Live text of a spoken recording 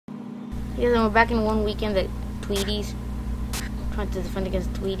Because we're back in one weekend at Tweety's, trying to defend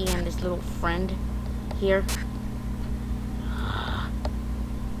against Tweety and this little friend here. I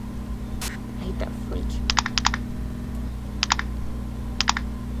hate that freak.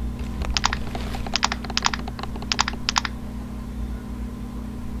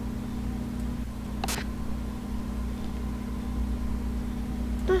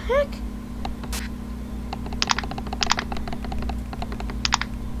 The heck?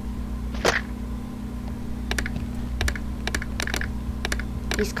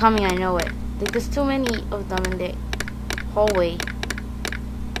 He's coming, I know it. There's too many of them in the hallway.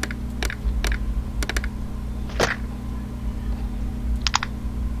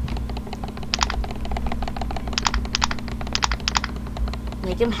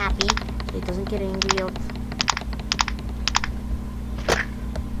 Make him happy so he doesn't get angry.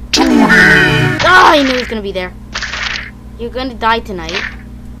 Oh, I knew he was gonna be there. You're gonna die tonight.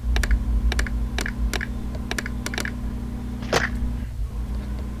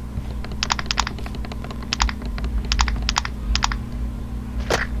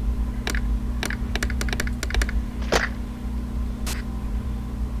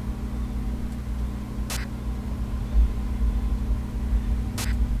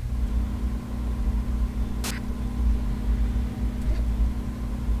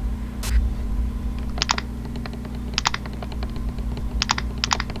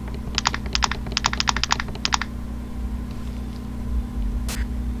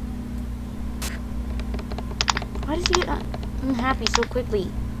 Why does he get unhappy so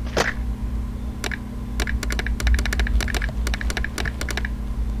quickly?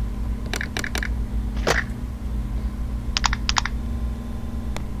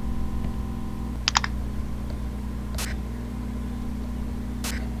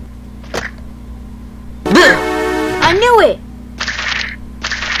 I knew it!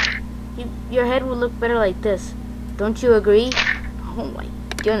 Your head would look better like this. Don't you agree? Oh my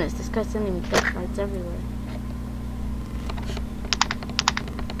goodness, this guy's sending me death lights everywhere.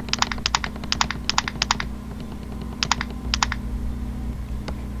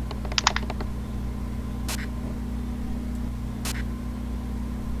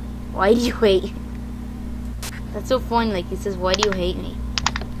 Why do you hate? That's so funny, like he says, why do you hate me?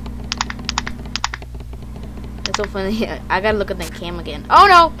 That's so funny. I gotta look at that cam again. Oh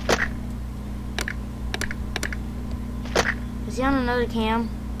no! Is he on another cam?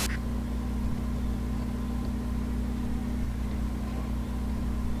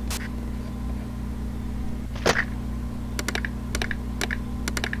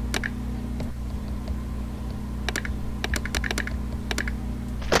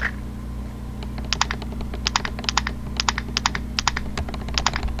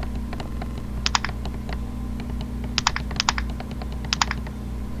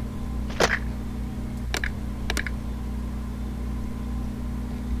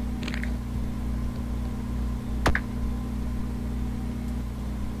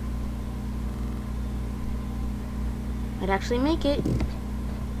 I'd actually make it.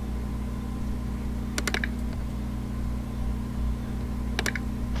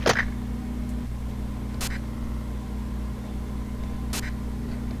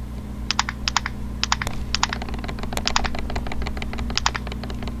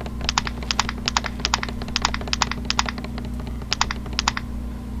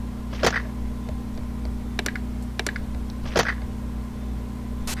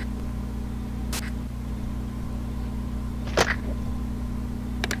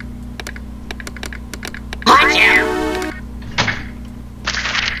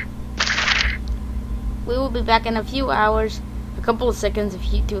 We will be back in a few hours, a couple of seconds,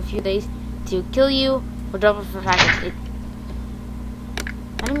 to a few days, to kill you or drop off a package.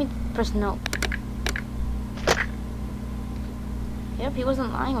 I didn't mean to press no. Yep, he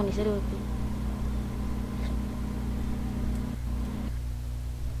wasn't lying when he said it would be.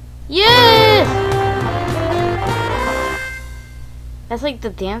 Yes! That's like the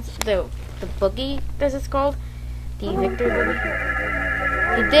dance, the boogie, as it's called. The victory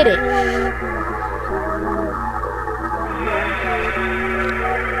boogie. He did it.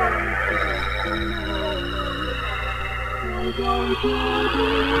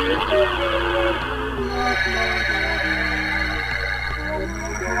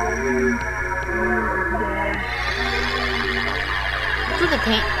 Look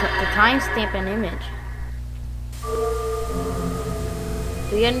at the timestamp and image.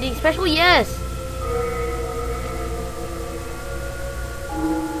 Do we get anything special? Yes!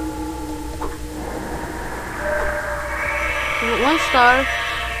 So with 1 star.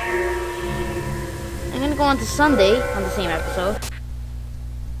 I'm gonna go on to Sunday on the same episode.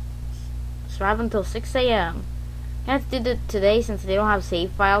 survive until 6 a.m. I have to do that today since they don't have save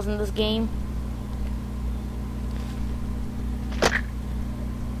files in this game.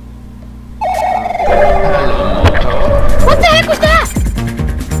 What the heck was that?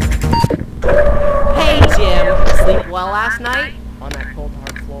 Hey Jim, sleep well last night? On that cold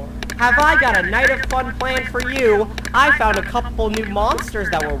hard floor. Have I got a night of fun planned for you? I found a couple new monsters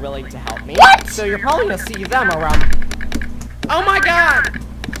that were willing to help me. What? So you're probably gonna see them around. Oh my god!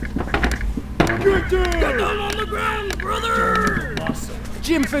 Get down on the ground, brother! Awesome.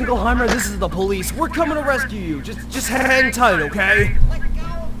 Jim Finkelheimer, this is the police. We're coming to rescue you. Just hang tight, okay?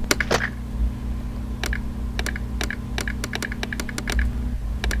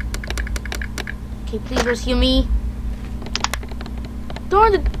 Okay, please rescue me.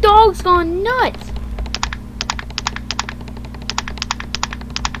 Darn, the dog's gone nuts.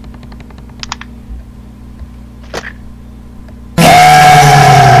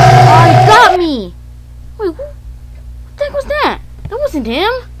 Oh, he got me. Wait, what the heck was that? That wasn't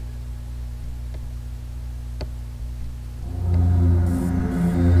him.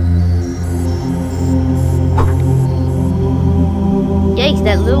 Yikes,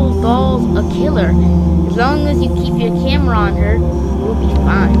 that little doll's a killer. As long as you keep your camera on her, we'll be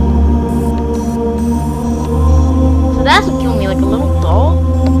fine. So that's what killed me, like a little doll?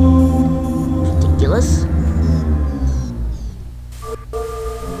 Ridiculous.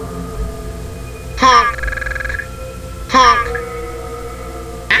 Honk. Honk.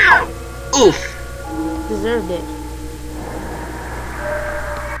 Ow! Oof! Deserved it.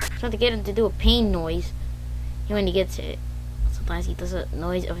 Trying to get him to do a pain noise when he gets hit. Sometimes he does a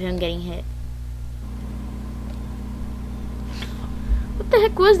noise of him getting hit. What the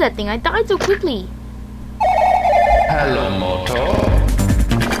heck was that thing? I died so quickly. Hello, Moto.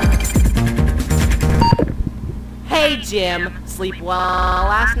 Hey Jim, sleep well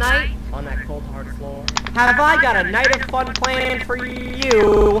last night? On that cold hard floor. Have I got a night of fun planned for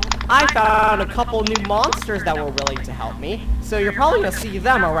you? I found a couple new monsters that were willing to help me. So you're probably gonna see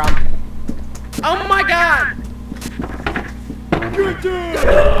them around. Oh my god! Get down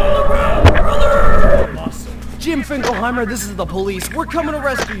on the ground, brother! Awesome. Jim Finkelheimer, this is the police. We're coming to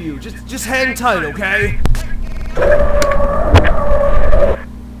rescue you. Just hang tight, okay?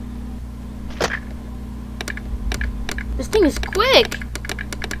 This thing is quick.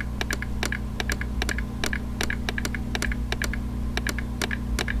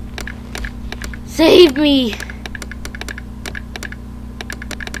 Save me!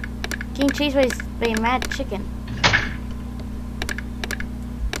 Getting chased by a mad chicken.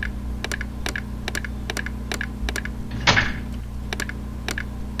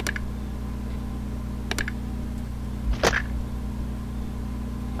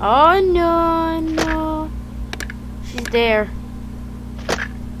 Oh no, no. She's there.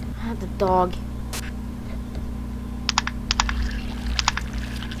 Ah, the dog.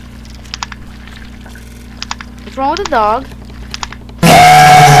 What's wrong with the dog? What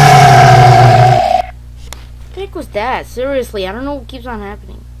the heck was that? Seriously, I don't know what keeps on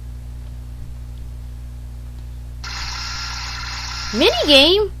happening. Mini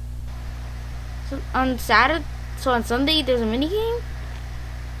game? So on Saturday, so on Sunday there's a mini game?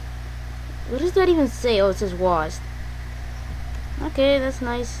 What does that even say? Oh, it says was. Okay, that's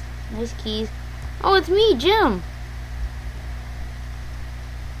nice. Nice keys. Oh, it's me, Jim.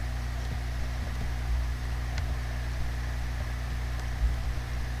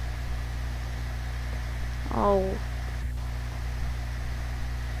 Oh.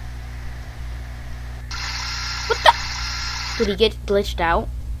 What the? Did he get glitched out?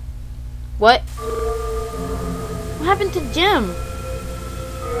 What? What happened to Jim?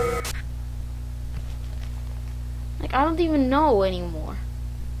 Like, I don't even know anymore.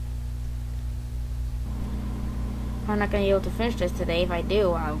 I'm not gonna be able to finish this today. If I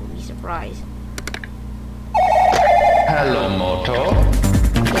do, I will be surprised. Hello, Moto.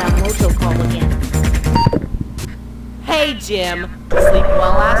 Yeah, Moto called again. Hey Jim, sleep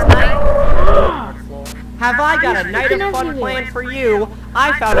well last night? Have I got a night of fun planned for you?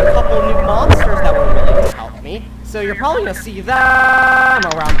 I found a couple new monsters that were willing to help me. So you're probably gonna see them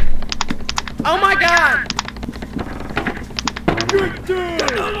around. Oh my god! Get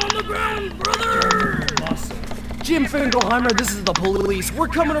down on the ground, brother! Awesome. Jim Finkelheimer, this is the police. We're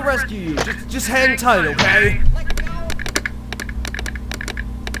coming to rescue you. Just hang tight, okay?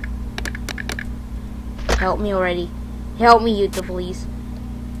 Help me already. Help me, you the police.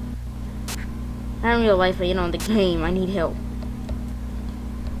 Not in real life, but you know, in the game, I need help.